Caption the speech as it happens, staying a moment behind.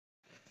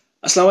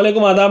अस्सलाम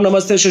वालेकुम, आदाब,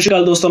 नमस्ते, सत श्री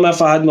अकाल दोस्तों। मैं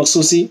फ़ाहद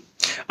मखसूसी।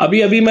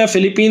 अभी मैं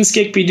फ़िलीपींस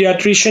के एक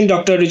पीडियाट्रिशियन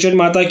डॉक्टर विजय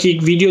माता की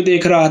एक वीडियो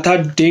देख रहा था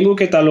डेंगू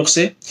के ताल्लुक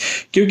से,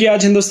 क्योंकि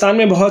आज हिंदुस्तान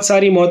में बहुत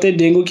सारी मौतें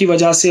डेंगू की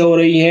वजह से हो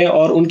रही हैं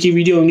और उनकी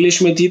वीडियो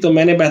इंग्लिश में थी, तो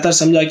मैंने बेहतर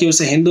समझा कि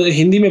उसे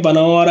हिंदी में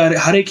बनाऊँ और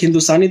हर एक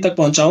हिंदुस्तानी तक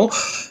पहुँचाऊँ,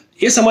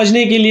 ये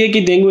समझने के लिए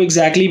कि डेंगू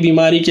एग्जैक्टली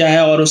बीमारी क्या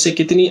है और उसे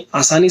कितनी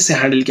आसानी से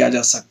हैंडल किया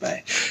जा सकता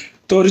है।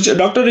 तो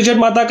डॉक्टर विजय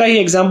माता का ही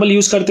एग्जाम्पल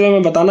यूज करते हुए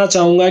मैं बताना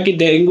चाहूंगा कि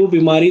डेंगू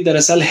बीमारी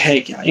दरअसल है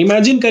क्या।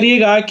 इमेजिन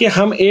करिएगा कि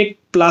हम एक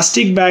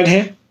प्लास्टिक बैग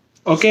है,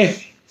 ओके,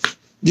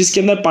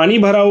 जिसके अंदर पानी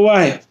भरा हुआ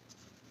है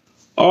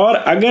और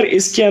अगर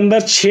इसके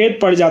अंदर छेद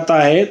पड़ जाता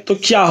है तो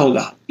क्या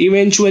होगा,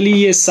 इवेंचुअली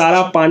ये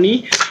सारा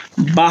पानी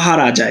बाहर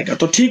आ जाएगा।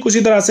 तो ठीक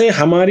उसी तरह से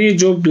हमारी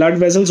जो ब्लड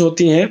वेसल्स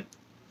होती हैं,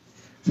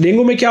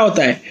 डेंगू में क्या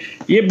होता है,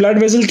 ये ब्लड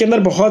वेसल के अंदर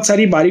बहुत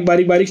सारी बारीक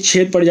बारीक बारीक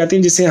छेद पड़ जाती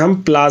हैं, जिसे हम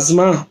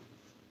प्लाज्मा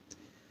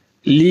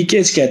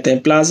लीकेज कहते हैं,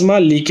 प्लाज्मा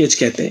लीकेज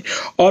कहते हैं।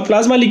 और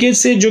प्लाज्मा लीकेज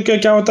से जो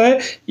क्या होता है,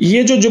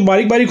 ये जो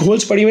बारीक बारीक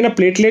होल्स पड़ी हुई ना,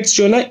 प्लेटलेट्स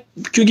जो है ना,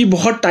 क्योंकि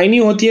बहुत टाइनी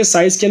होती है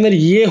साइज के अंदर,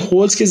 ये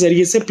होल्स के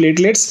जरिए से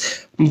प्लेटलेट्स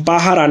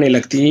बाहर आने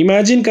लगती हैं।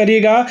 इमेजिन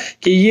करिएगा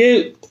कि ये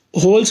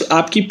होल्स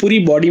आपकी पूरी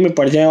बॉडी में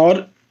पड़ जाएं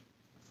और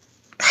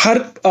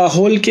हर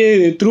होल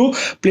के थ्रू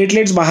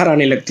प्लेटलेट्स बाहर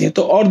आने लगती हैं।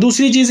 तो और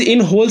दूसरी चीज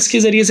इन होल्स के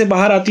जरिए से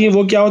बाहर आती है,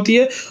 वो क्या होती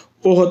है,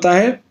 वो होता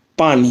है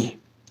पानी।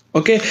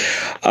 ओके,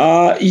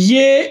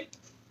 ये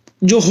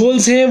जो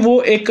होल्स हैं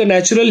वो एक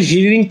नेचुरल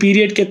हीलिंग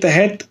पीरियड के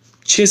तहत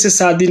 6 से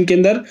 7 दिन के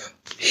अंदर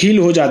हील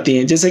हो जाती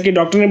हैं। जैसे कि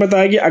डॉक्टर ने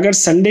बताया कि अगर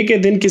संडे के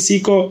दिन किसी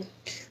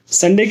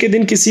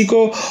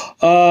को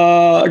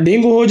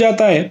डेंगू हो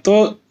जाता है तो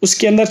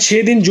उसके अंदर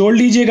 6 दिन जोड़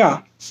लीजिएगा,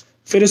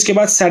 फिर उसके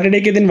बाद सैटरडे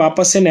के दिन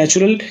वापस से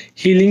नेचुरल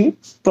हीलिंग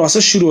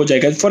प्रोसेस शुरू हो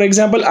जाएगा। फॉर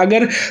एग्जांपल,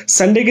 अगर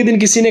संडे के दिन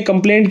किसी ने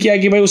कंप्लेंट किया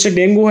कि भाई उसे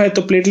डेंगू है,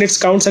 तो प्लेटलेट्स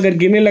काउंट्स अगर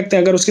गिरने लगते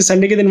हैं, अगर उसके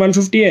संडे के दिन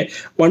 150 है,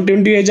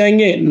 120 हो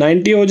जाएंगे,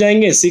 90 हो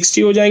जाएंगे,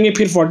 60 हो जाएंगे,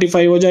 फिर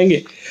 45 हो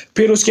जाएंगे,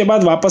 फिर उसके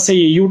बाद वापस से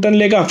ये यू टर्न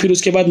लेगा, फिर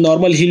उसके बाद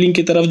नॉर्मल हीलिंग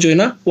की तरफ जो है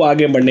ना वो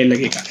आगे बढ़ने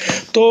लगेगा।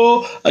 तो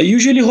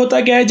यूजुअली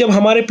होता क्या है, जब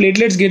हमारे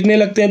प्लेटलेट्स गिरने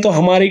लगते हैं तो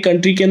हमारी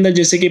कंट्री के अंदर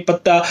जैसे कि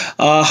पत्ता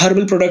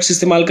हर्बल प्रोडक्ट्स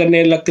इस्तेमाल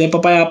करने लगते हैं,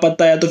 पपाया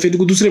पत्ता या तो फिर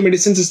दूसरे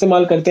मेडिसिन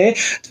इस्तेमाल करते हैं।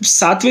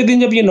 7वें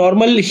दिन जब ये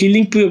नॉर्मल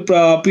हीलिंग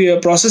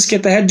प्रोसेस के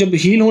तहत जब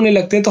हील होने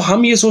लगते हैं तो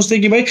हम ये सोचते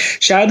हैं कि भाई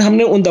शायद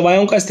हमने उन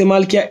दवाइयों का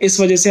इस्तेमाल किया, इस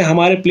वजह से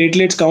हमारे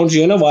प्लेटलेट्स काउंट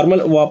जो है ना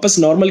वापस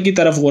नॉर्मल की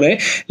तरफ हो रहे हैं।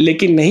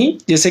 लेकिन नहीं,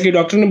 जैसे कि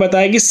डॉक्टर ने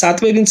बताया कि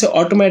 7वें दिन से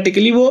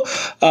ऑटोमेटिकली वो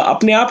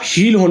अपने आप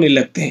हील होने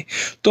लगते हैं।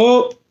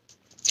 तो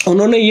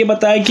उन्होंने ये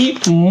बताया कि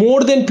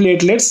मोर देन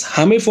प्लेटलेट्स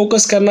हमें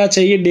फोकस करना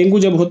चाहिए डेंगू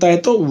जब होता है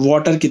तो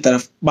वाटर की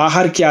तरफ,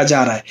 बाहर क्या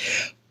जा रहा है।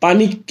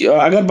 पानी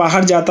अगर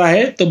बाहर जाता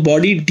है तो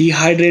बॉडी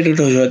डिहाइड्रेटेड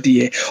हो जाती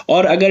है,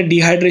 और अगर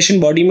डिहाइड्रेशन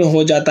बॉडी में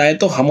हो जाता है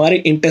तो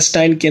हमारे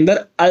इंटेस्टाइन के अंदर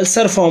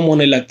अल्सर फॉर्म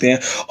होने लगते हैं,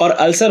 और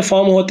अल्सर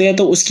फॉर्म होते हैं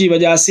तो उसकी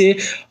वजह से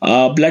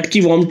ब्लड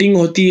की वॉमिटिंग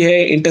होती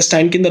है,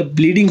 इंटेस्टाइन के अंदर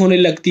ब्लीडिंग होने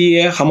लगती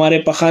है, हमारे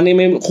पखाने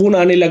में खून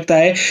आने लगता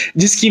है,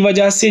 जिसकी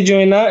वजह से जो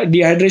है ना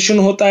डिहाइड्रेशन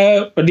होता है,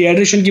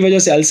 डिहाइड्रेशन की वजह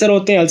से अल्सर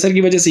होते हैं, अल्सर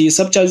की वजह से ये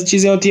सब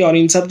चीज़ें होती हैं, और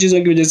इन सब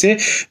चीज़ों की वजह से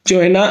जो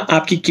है ना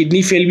आपकी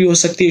किडनी फेल भी हो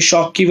सकती है,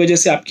 शॉक की वजह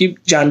से आपकी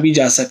जान भी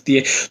जा सकती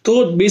है।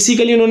 तो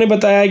बेसिकली उन्होंने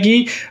बताया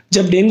कि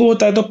जब डेंगू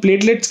होता है तो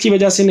प्लेटलेट्स की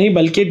वजह से नहीं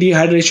बल्कि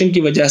डिहाइड्रेशन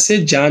की वजह से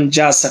जान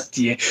जा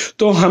सकती है।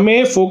 तो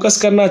हमें फोकस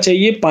करना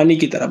चाहिए पानी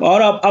की तरफ।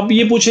 और अब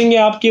ये पूछेंगे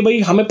आप कि भाई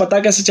हमें पता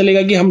कैसे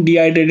चलेगा कि हम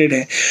डिहाइड्रेटेड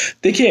हैं।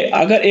 देखिए,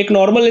 अगर एक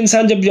नॉर्मल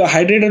इंसान जब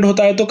हाइड्रेटेड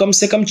होता है तो कम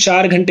से कम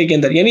 4 घंटे के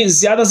अंदर, यानी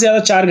ज्यादा से ज्यादा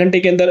 4 घंटे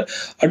के अंदर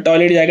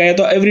टॉयलेट जाएगा, या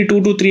तो एवरी 2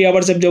 to 3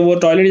 आवर्स जब वो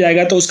टॉयलेट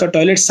जाएगा तो उसका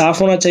टॉयलेट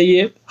साफ होना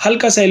चाहिए,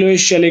 हल्का सा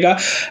एलोइश चलेगा।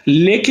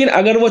 लेकिन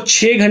अगर वो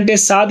 6 घंटे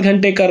 7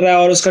 घंटे कर रहा है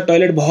और उसका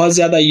टॉयलेट बहुत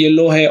ज्यादा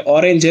येलो है,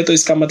 ऑरेंज है, तो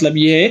इसका मतलब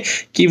ये है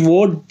कि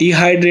वो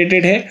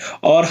डिहाइड्रेटेड है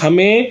और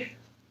हमें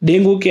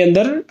डेंगू के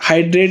अंदर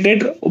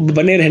हाइड्रेटेड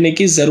बने रहने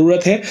की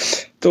जरूरत है।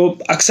 तो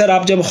अक्सर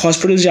आप जब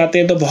हॉस्पिटल जाते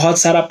हैं तो बहुत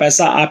सारा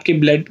पैसा आपके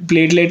ब्लड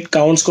प्लेटलेट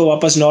काउंट्स को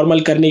वापस नॉर्मल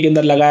करने के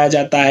अंदर लगाया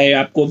जाता है,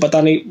 आपको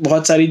पता नहीं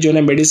बहुत सारी जो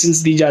है मेडिसिन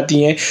दी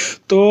जाती हैं।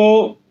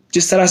 तो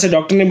जिस तरह से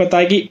डॉक्टर ने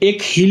बताया कि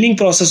एक हीलिंग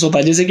प्रोसेस होता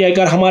है, जैसे कि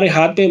अगर हमारे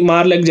हाथ पे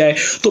मार लग जाए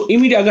तो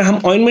इमीडिएट, अगर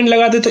हम ऑइंटमेंट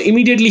लगाते तो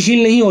इमीडिएटली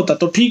हील नहीं होता,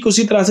 तो ठीक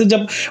उसी तरह से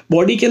जब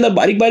बॉडी के अंदर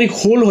बारीक बारीक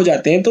होल हो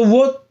जाते हैं तो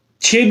वो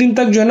 6 दिन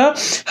तक जो है ना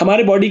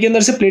हमारे बॉडी के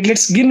अंदर से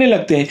प्लेटलेट्स गिरने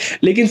लगते हैं,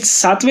 लेकिन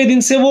 7वें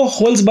दिन से वो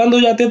होल्स बंद हो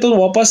जाते हैं तो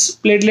वापस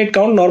प्लेटलेट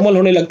काउंट नॉर्मल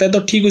होने लगता है। तो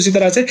ठीक उसी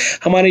तरह से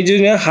हमारे जो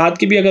है हाथ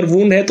की भी अगर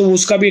वूंड है तो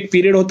उसका भी एक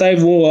पीरियड होता है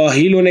वो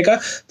हील होने का,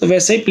 तो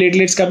वैसे ही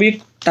प्लेटलेट्स का भी एक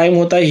टाइम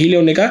होता है हील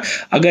होने का।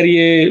 अगर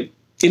ये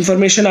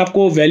इन्फॉर्मेशन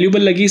आपको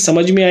वैल्यूबल लगी,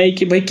 समझ में आई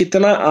कि भाई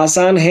कितना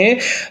आसान है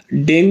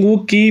डेंगू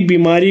की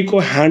बीमारी को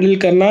हैंडल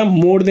करना,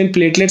 more than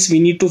platelets we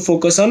need to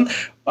focus on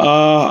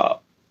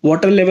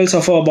water levels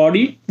of our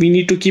body, we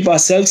need to keep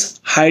ourselves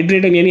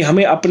hydrated, यानी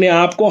हमें अपने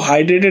आप को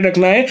हाइड्रेटेड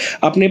रखना है,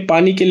 अपने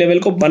पानी के लेवल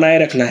को बनाए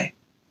रखना है।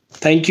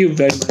 Thank you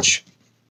very much.